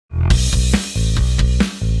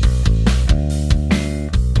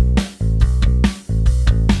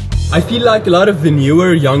I feel like a lot of the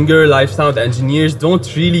newer, younger live sound engineers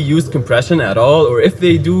don't really use compression at all, or if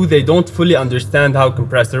they do, they don't fully understand how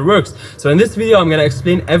compressor works. So in this video, I'm going to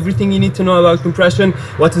explain everything you need to know about compression,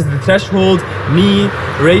 what is the threshold, knee,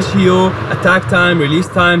 ratio, attack time, release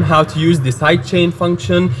time, how to use the sidechain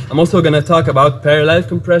function. I'm also going to talk about parallel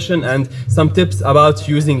compression and some tips about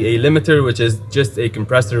using a limiter, which is just a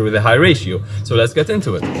compressor with a high ratio. So let's get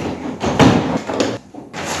into it.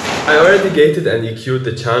 I already gated and EQ'd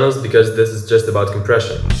the channels because this is just about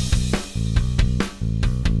compression.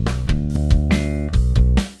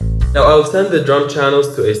 Now I'll send the drum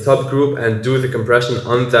channels to a subgroup and do the compression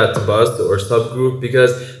on that bus or subgroup,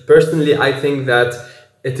 because personally I think that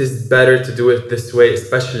it is better to do it this way,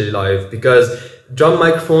 especially live, because drum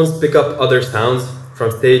microphones pick up other sounds from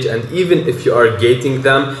stage, and even if you are gating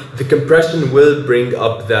them, the compression will bring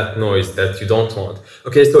up that noise that you don't want.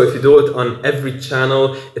 Okay, so if you do it on every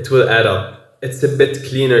channel, it will add up. It's a bit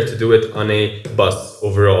cleaner to do it on a bus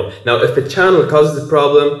overall. Now, if a channel causes a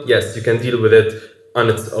problem, yes, you can deal with it on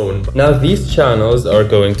its own. Now, these channels are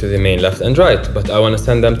going to the main left and right, but I want to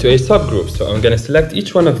send them to a subgroup. So I'm going to select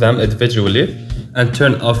each one of them individually and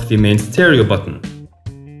turn off the main stereo button.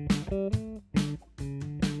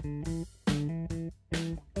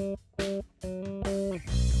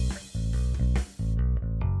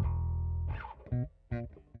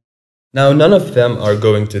 Now, none of them are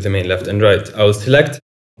going to the main left and right. I will select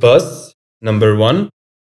bus number 1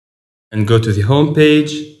 and go to the home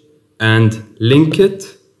page and link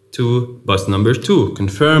it to bus number 2.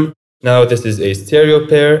 Confirm. Now, this is a stereo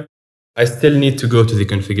pair. I still need to go to the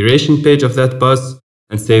configuration page of that bus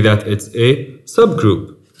and say that it's a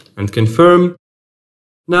subgroup and confirm.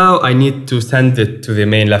 Now, I need to send it to the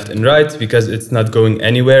main left and right because it's not going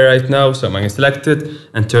anywhere right now. So I'm going to select it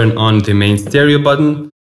and turn on the main stereo button.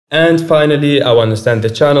 And finally, I want to send the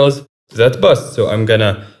channels to that bus. So I'm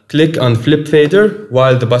gonna click on flip fader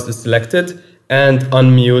while the bus is selected and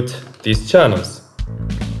unmute these channels.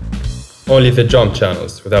 Only the drum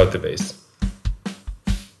channels without the bass.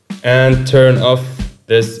 And turn off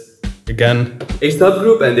this again. A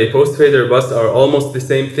subgroup and a post fader bus are almost the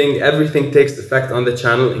same thing. Everything takes effect on the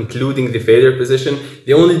channel, including the fader position.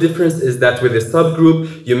 The only difference is that with a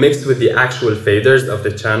subgroup, you mix with the actual faders of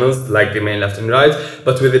the channels, like the main left and right.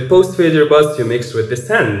 But with a post fader bus, you mix with the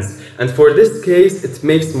sends. And for this case, it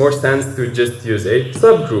makes more sense to just use a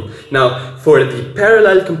subgroup. Now, for the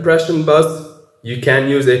parallel compression bus, you can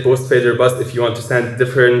use a post fader bus if you want to send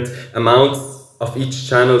different amounts of each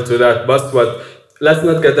channel to that bus. But let's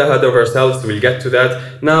not get ahead of ourselves, we'll get to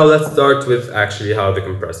that. Now let's start with actually how the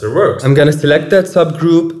compressor works. I'm gonna select that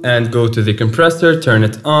subgroup and go to the compressor, turn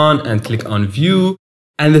it on and click on view.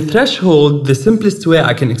 And the threshold, the simplest way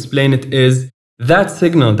I can explain it is that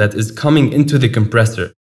signal that is coming into the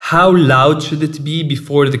compressor. How loud should it be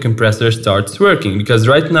before the compressor starts working? Because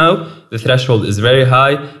right now, the threshold is very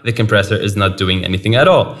high, the compressor is not doing anything at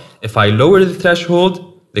all. If I lower the threshold,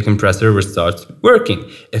 the compressor will start working.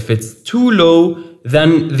 If it's too low,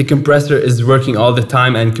 then the compressor is working all the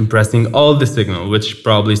time and compressing all the signal, which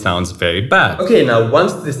probably sounds very bad. Okay, now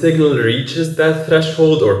once the signal reaches that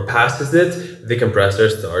threshold or passes it, the compressor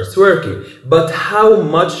starts working. But how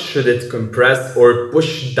much should it compress or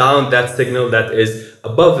push down that signal that is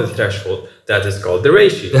above the threshold? That is called the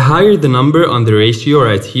ratio. The higher the number on the ratio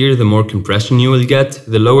right here, the more compression you will get.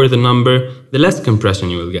 The lower the number, the less compression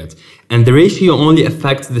you will get. And the ratio only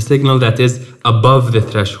affects the signal that is above the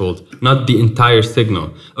threshold, not the entire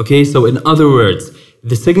signal. Okay, so in other words,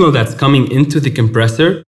 the signal that's coming into the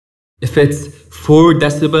compressor, if it's 4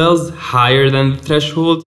 decibels higher than the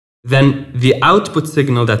threshold, then the output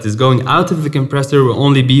signal that is going out of the compressor will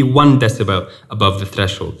only be 1 decibel above the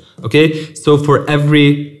threshold. Okay, so for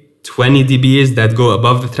every 20 dBs that go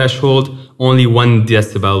above the threshold, only 1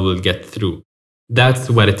 decibel will get through. That's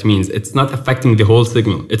what it means. It's not affecting the whole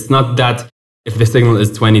signal. It's not that if the signal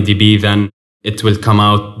is 20 dB, then it will come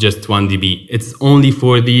out just 1 dB. It's only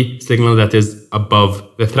for the signal that is above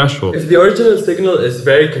the threshold. If the original signal is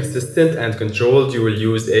very consistent and controlled, you will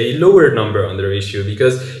use a lower number on the ratio,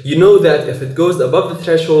 because you know that if it goes above the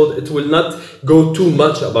threshold, it will not go too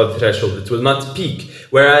much above the threshold. It will not peak.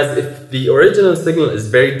 Whereas if the original signal is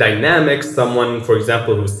very dynamic, someone, for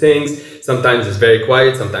example, who sings, sometimes it's very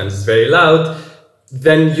quiet, sometimes it's very loud,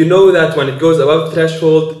 then you know that when it goes above the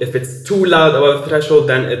threshold, if it's too loud above the threshold,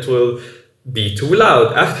 then it will be too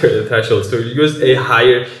loud after the threshold. So you use a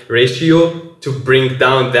higher ratio to bring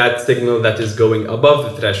down that signal that is going above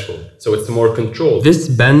the threshold. So it's more controlled. This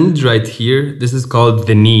bend right here, this is called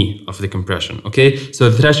the knee of the compression, okay? So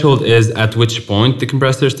the threshold is at which point the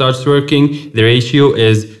compressor starts working. The ratio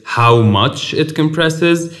is how much it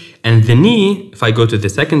compresses. And the knee, if I go to the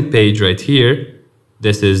second page right here,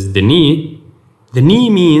 this is the knee. The knee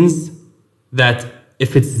means that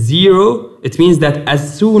if it's 0, it means that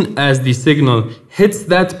as soon as the signal hits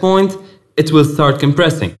that point, it will start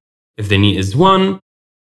compressing. If the knee is 1,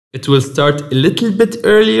 it will start a little bit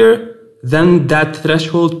earlier than that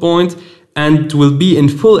threshold point and will be in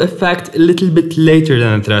full effect a little bit later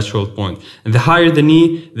than the threshold point. And the higher the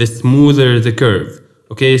knee, the smoother the curve.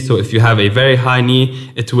 Okay, so if you have a very high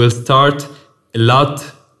knee, it will start a lot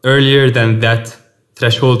earlier than that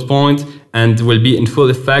threshold point and will be in full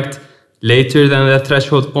effect later than that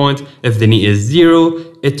threshold point. If the knee is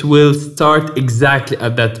 0, it will start exactly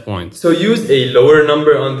at that point. So use a lower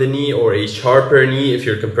number on the knee or a sharper knee if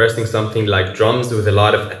you're compressing something like drums with a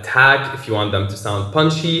lot of attack, if you want them to sound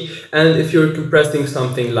punchy. And if you're compressing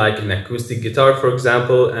something like an acoustic guitar, for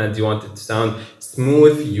example, and you want it to sound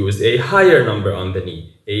smooth, use a higher number on the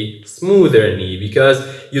knee, a smoother knee, because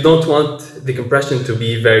you don't want the compression to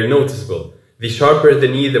be very noticeable. The sharper the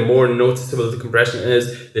knee, the more noticeable the compression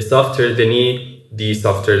is. The softer the knee, the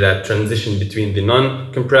softer that transition between the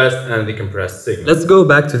non-compressed and the compressed signal. Let's go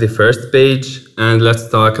back to the first page and let's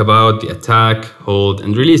talk about the attack, hold,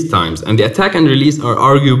 and release times. And the attack and release are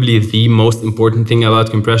arguably the most important thing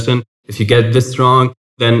about compression. If you get this wrong,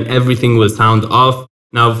 then everything will sound off.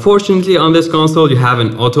 Now, fortunately, on this console, you have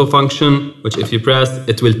an auto function, which if you press,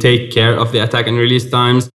 it will take care of the attack and release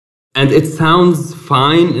times. And it sounds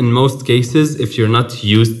fine in most cases if you're not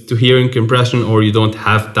used to hearing compression or you don't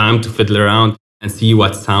have time to fiddle around and see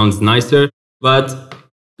what sounds nicer. But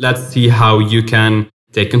let's see how you can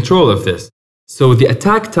take control of this. So the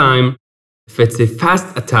attack time, if it's a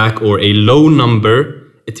fast attack or a low number,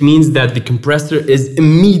 it means that the compressor is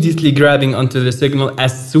immediately grabbing onto the signal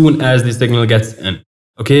as soon as the signal gets in.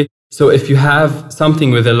 Okay, so if you have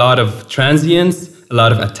something with a lot of transients, a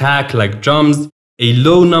lot of attack like drums, a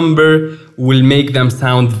low number will make them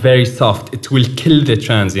sound very soft. It will kill the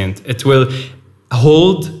transient. It will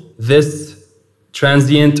hold this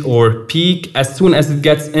transient or peak. As soon as it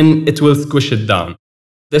gets in, it will squish it down.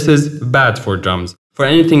 This is bad for drums. For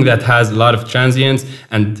anything that has a lot of transients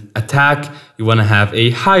and attack, you want to have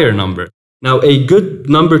a higher number. Now, a good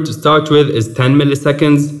number to start with is 10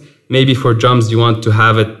 milliseconds. Maybe for drums, you want to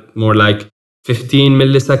have it more like 15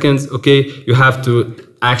 milliseconds. Okay, you have to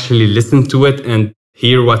actually listen to it and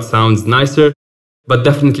hear what sounds nicer, but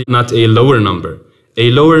definitely not a lower number.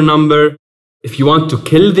 A lower number, if you want to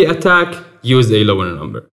kill the attack, use a lower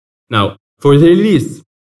number. Now, for the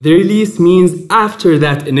release means after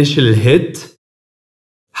that initial hit,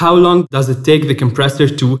 how long does it take the compressor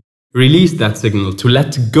to release that signal, to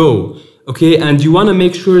let go? Okay, and you want to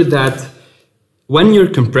make sure that when you're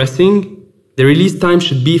compressing, the release time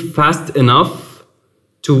should be fast enough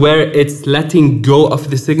to where it's letting go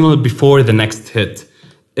of the signal before the next hit.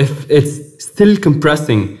 If it's still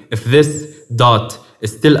compressing, if this dot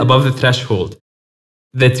is still above the threshold,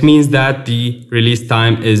 that means that the release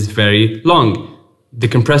time is very long. The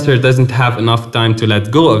compressor doesn't have enough time to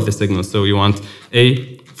let go of the signal, so you want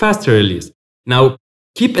a faster release. Now,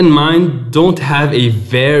 keep in mind, don't have a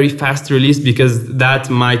very fast release because that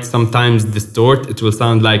might sometimes distort. It will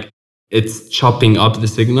sound like it's chopping up the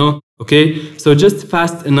signal. Okay, so just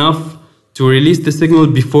fast enough to release the signal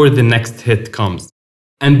before the next hit comes.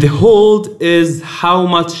 And the hold is how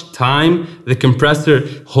much time the compressor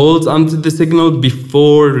holds onto the signal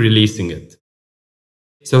before releasing it.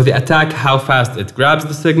 So the attack, how fast it grabs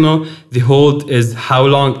the signal. The hold is how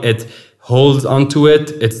long it holds onto it,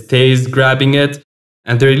 it stays grabbing it.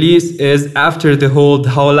 And the release is after the hold,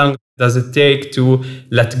 how long does it take to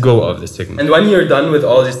let go of the signal. And when you're done with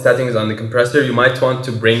all these settings on the compressor, you might want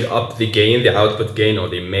to bring up the gain, the output gain or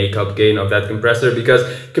the makeup gain of that compressor, because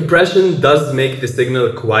compression does make the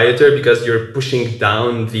signal quieter because you're pushing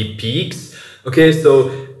down the peaks. Okay, so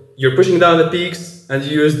you're pushing down the peaks and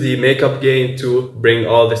you use the makeup gain to bring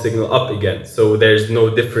all the signal up again. So there's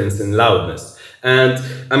no difference in loudness. And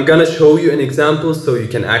I'm gonna show you an example so you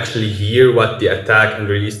can actually hear what the attack and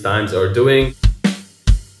release times are doing.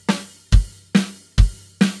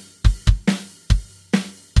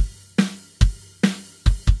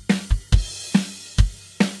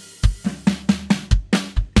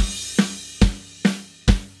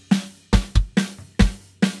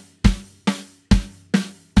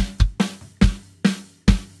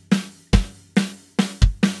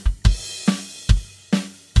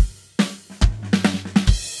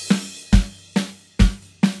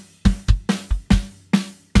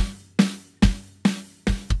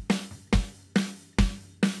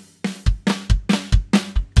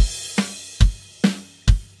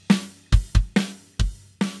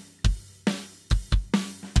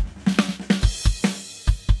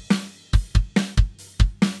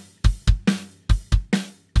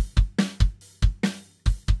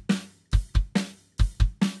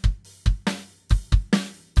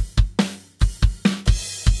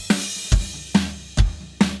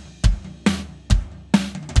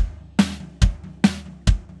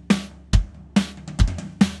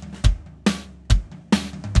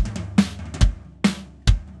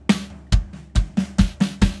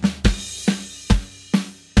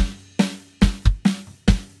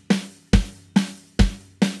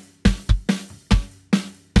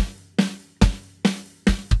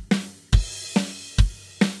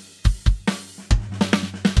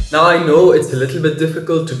 Now I know it's a little bit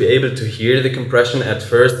difficult to be able to hear the compression at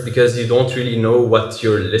first because you don't really know what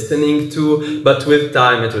you're listening to, but with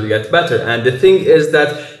time it will get better. And the thing is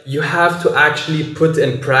that you have to actually put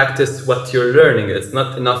in practice what you're learning. It's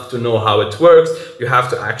not enough to know how it works, you have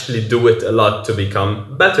to actually do it a lot to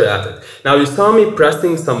become better at it. Now you saw me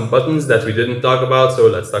pressing some buttons that we didn't talk about, so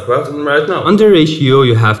let's talk about them right now. Under ratio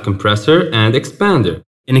you have compressor and expander.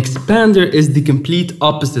 An expander is the complete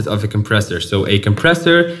opposite of a compressor. So a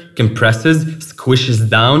compressor compresses, squishes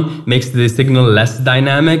down, makes the signal less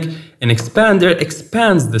dynamic. An expander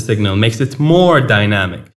expands the signal, makes it more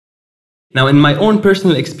dynamic. Now, in my own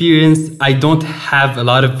personal experience, I don't have a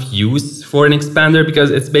lot of use for an expander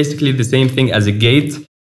because it's basically the same thing as a gate,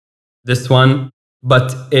 this one,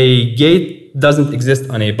 but a gate doesn't exist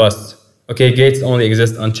on a bus. Okay, gates only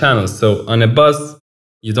exist on channels. So on a bus,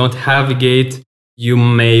 you don't have a gate. You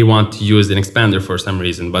may want to use an expander for some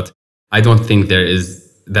reason, but I don't think there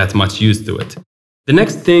is that much use to it. The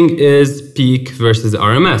next thing is peak versus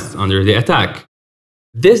RMS under the attack.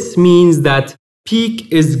 This means that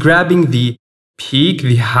peak is grabbing the peak,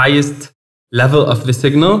 the highest level of the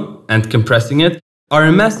signal, and compressing it.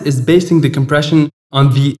 RMS is basing the compression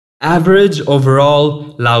on the average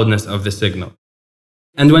overall loudness of the signal.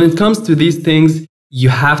 And when it comes to these things, you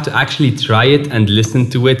have to actually try it and listen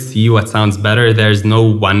to it, see what sounds better. There's no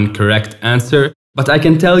one correct answer. But I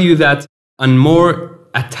can tell you that on more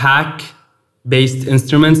attack-based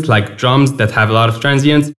instruments like drums that have a lot of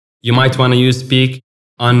transients, you might want to use peak.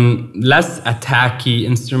 On less attacky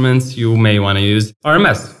instruments, you may want to use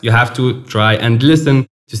RMS. You have to try and listen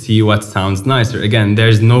to see what sounds nicer. Again,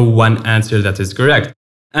 there's no one answer that is correct.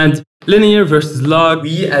 And linear versus log,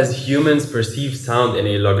 we as humans perceive sound in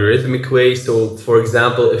a logarithmic way. So for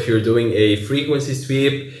example, if you're doing a frequency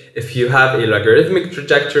sweep, if you have a logarithmic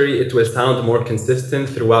trajectory, it will sound more consistent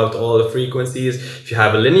throughout all the frequencies. If you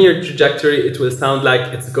have a linear trajectory, it will sound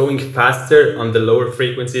like it's going faster on the lower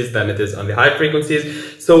frequencies than it is on the high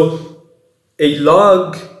frequencies. So a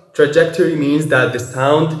log trajectory means that the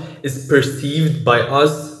sound is perceived by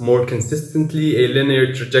us more consistently. A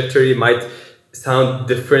linear trajectory might sound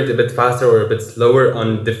different, a bit faster or a bit slower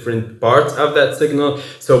on different parts of that signal.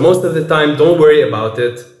 So most of the time, don't worry about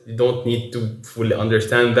it. You don't need to fully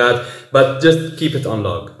understand that, but just keep it on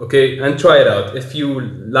log, okay? And try it out. If you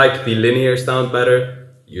like the linear sound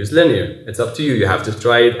better, use linear. It's up to you. You have to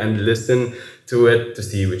try it and listen to it to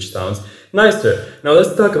see which sounds nicer. Now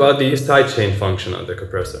let's talk about the sidechain function of the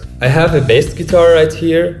compressor. I have a bass guitar right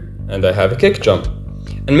here, and I have a kick drum.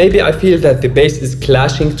 And maybe I feel that the bass is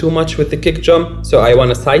clashing too much with the kick drum, so I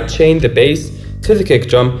want to sidechain the bass to the kick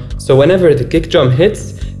drum, so whenever the kick drum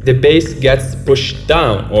hits, the bass gets pushed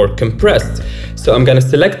down or compressed. So I'm gonna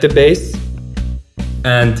select the bass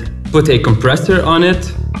and put a compressor on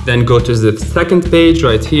it, then go to the second page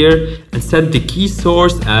right here and set the key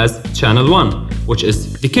source as channel 1, which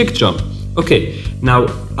is the kick drum. Okay, now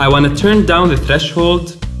I want to turn down the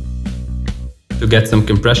threshold to get some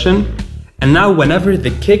compression. And now whenever the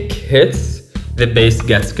kick hits, the bass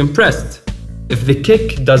gets compressed. If the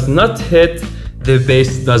kick does not hit, the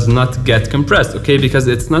bass does not get compressed, okay? Because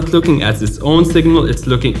it's not looking at its own signal, it's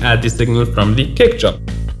looking at the signal from the kick drum.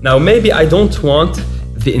 Now maybe I don't want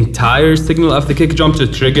the entire signal of the kick drum to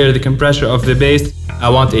trigger the compressor of the bass. I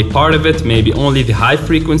want a part of it, maybe only the high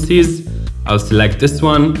frequencies. I'll select this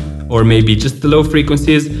one, or maybe just the low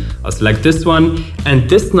frequencies. I'll select this one, and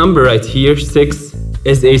this number right here, 6,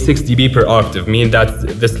 is a 6 dB per octave, meaning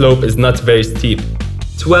that the slope is not very steep.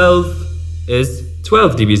 12 is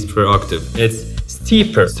 12 dBs per octave. It's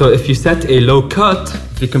steeper. So if you set a low cut,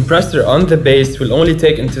 the compressor on the bass will only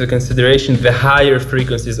take into consideration the higher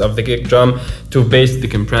frequencies of the kick drum to base the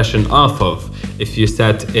compression off of. If you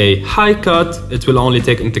set a high cut, it will only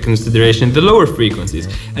take into consideration the lower frequencies.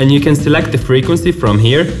 And you can select the frequency from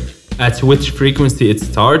here, at which frequency it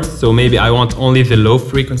starts. So maybe I want only the low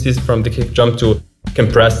frequencies from the kick drum to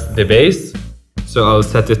compress the bass. So I'll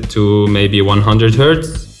set it to maybe 100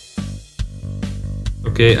 Hertz.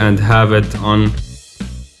 Okay, and have it on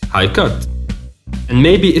high cut. And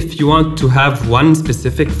maybe if you want to have one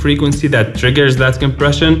specific frequency that triggers that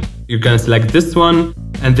compression, you're gonna select this one,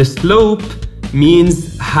 and the slope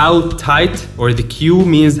means how tight, or the Q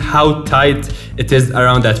means how tight it is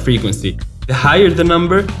around that frequency. The higher the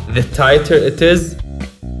number, the tighter it is.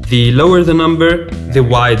 The lower the number, the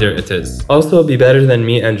wider it is. Also, be better than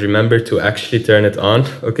me and remember to actually turn it on,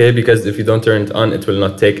 okay? Because if you don't turn it on, it will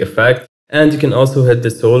not take effect. And you can also hit the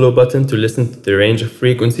solo button to listen to the range of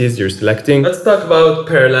frequencies you're selecting. Let's talk about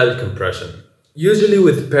parallel compression. Usually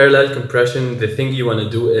with parallel compression, the thing you want to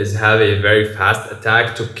do is have a very fast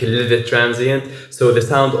attack to kill the transient. So the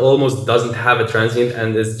sound almost doesn't have a transient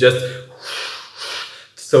and it's just...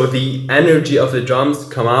 So the energy of the drums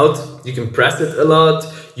come out, you compress it a lot,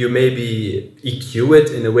 you maybe EQ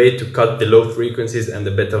it in a way to cut the low frequencies and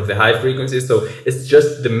a bit of the high frequencies. So it's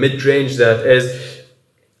just the mid-range that is...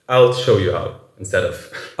 I'll show you how instead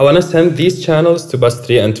of... I want to send these channels to bus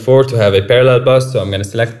 3 and 4 to have a parallel bus. So I'm going to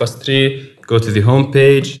select bus 3, go to the home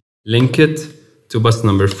page, link it to bus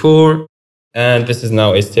number 4. And this is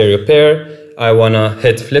now a stereo pair. I want to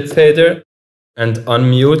hit flip fader and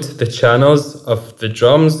unmute the channels of the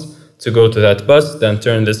drums to go to that bus, then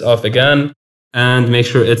turn this off again and make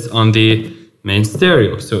sure it's on the main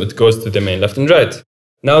stereo, so it goes to the main left and right.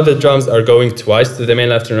 Now the drums are going twice to the main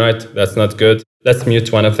left and right. That's not good. Let's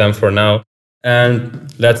mute one of them for now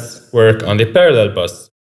and let's work on the parallel bus.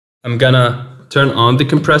 I'm gonna turn on the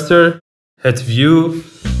compressor, hit view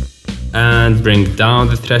and bring down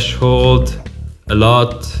the threshold a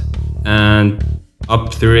lot and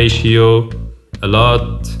up the ratio a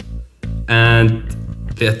lot, and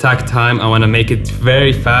the attack time I want to make it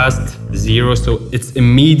very fast, 0, so it's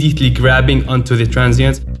immediately grabbing onto the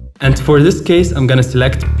transients. And for this case I'm gonna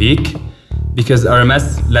select peak because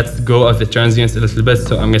RMS lets go of the transients a little bit,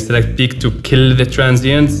 so I'm gonna select peak to kill the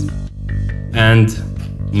transients and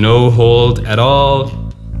no hold at all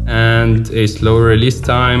and a slower release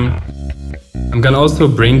time. I'm gonna also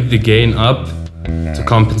bring the gain up to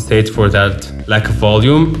compensate for that lack of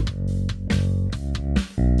volume.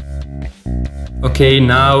 Okay,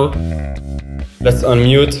 now let's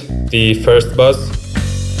unmute the first bus.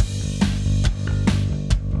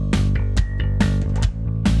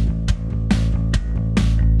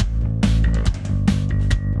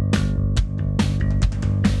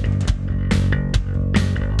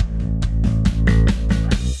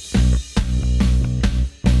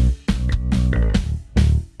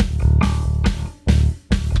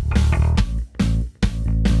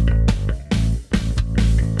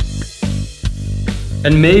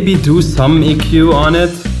 And maybe do some EQ on it,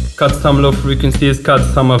 cut some low frequencies, cut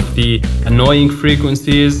some of the annoying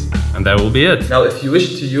frequencies, and that will be it. Now, if you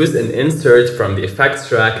wish to use an insert from the effects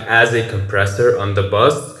track as a compressor on the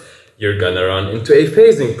bus, you're gonna run into a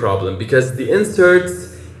phasing problem because the inserts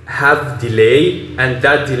have delay and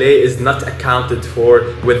that delay is not accounted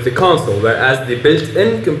for with the console, whereas the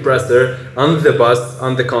built-in compressor on the bus,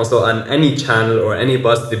 on the console, on any channel or any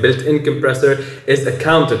bus, the built-in compressor is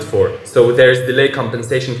accounted for. So there's delay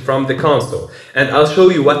compensation from the console. And I'll show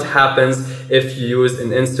you what happens if you use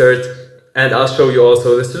an insert, and I'll show you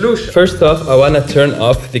also the solution. First off, I want to turn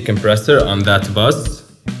off the compressor on that bus.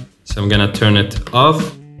 So I'm gonna turn it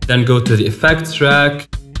off, then go to the effects track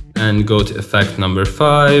and go to effect number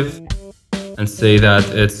 5 and say that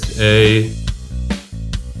it's a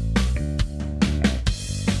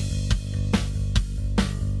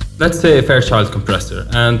let's say a Fairchild compressor,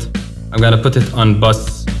 and I'm gonna put it on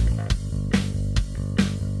bus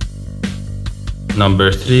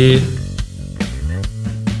number 3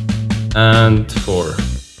 and 4,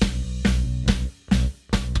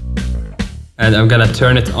 and I'm gonna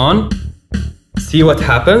turn it on. See what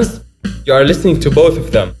happens. You are listening to both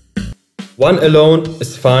of them. One alone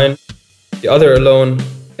is fine, the other alone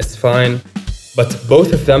is fine, but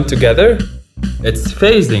both of them together, it's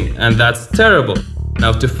phasing, and that's terrible.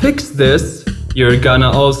 Now to fix this, you're gonna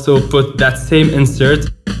also put that same insert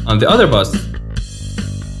on the other bus.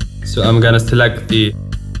 So I'm gonna select the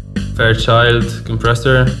Fairchild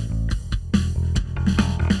compressor.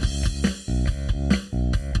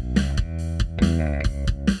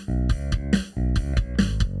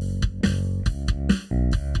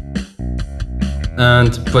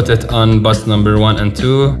 And put it on bus number 1 and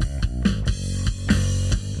 2.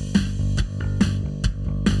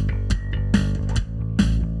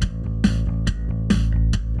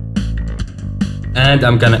 And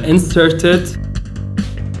I'm gonna insert it,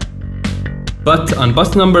 but on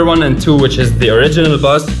bus number 1 and 2, which is the original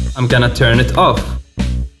bus, I'm gonna turn it off.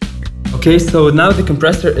 Okay, so now the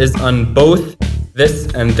compressor is on both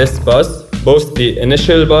this and this bus, both the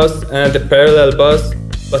initial bus and the parallel bus,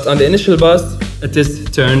 but on the initial bus, it is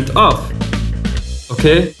turned off,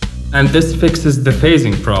 okay? And this fixes the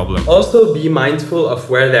phasing problem. Also be mindful of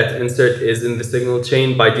where that insert is in the signal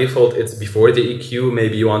chain. By default, it's before the EQ.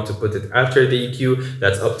 Maybe you want to put it after the EQ,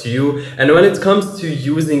 that's up to you. And when it comes to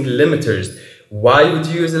using limiters, why would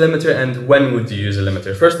you use a limiter and when would you use a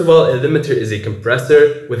limiter? First of all, a limiter is a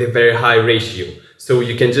compressor with a very high ratio. So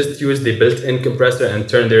you can just use the built-in compressor and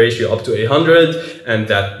turn the ratio up to 100, and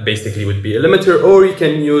that basically would be a limiter, or you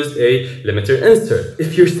can use a limiter insert.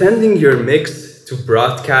 If you're sending your mix to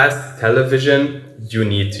broadcast television, you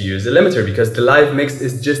need to use a limiter because the live mix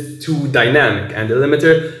is just too dynamic, and the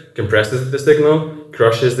limiter compresses the signal,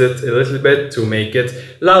 crushes it a little bit to make it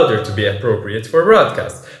louder to be appropriate for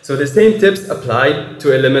broadcast. So the same tips apply to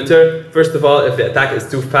a limiter. First of all, if the attack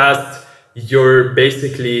is too fast, you're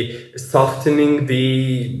basically softening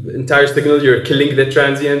the entire signal, you're killing the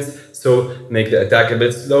transients, so make the attack a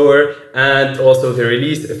bit slower. And also the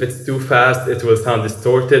release, if it's too fast, it will sound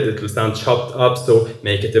distorted, it will sound chopped up, so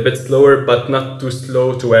make it a bit slower, but not too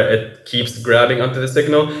slow to where it keeps grabbing onto the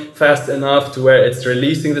signal, fast enough to where it's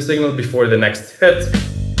releasing the signal before the next hit.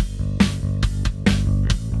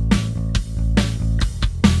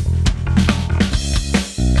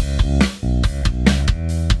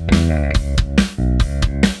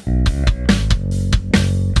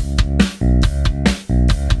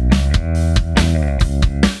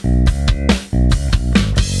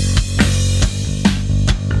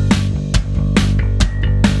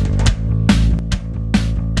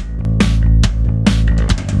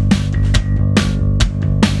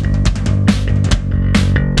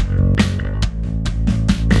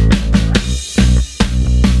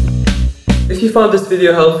 If you found this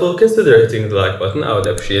video helpful, consider hitting the like button, I would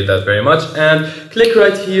appreciate that very much, and click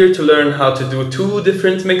right here to learn how to do 2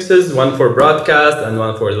 different mixes, one for broadcast and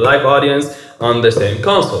one for the live audience on the same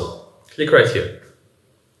console. Click right here.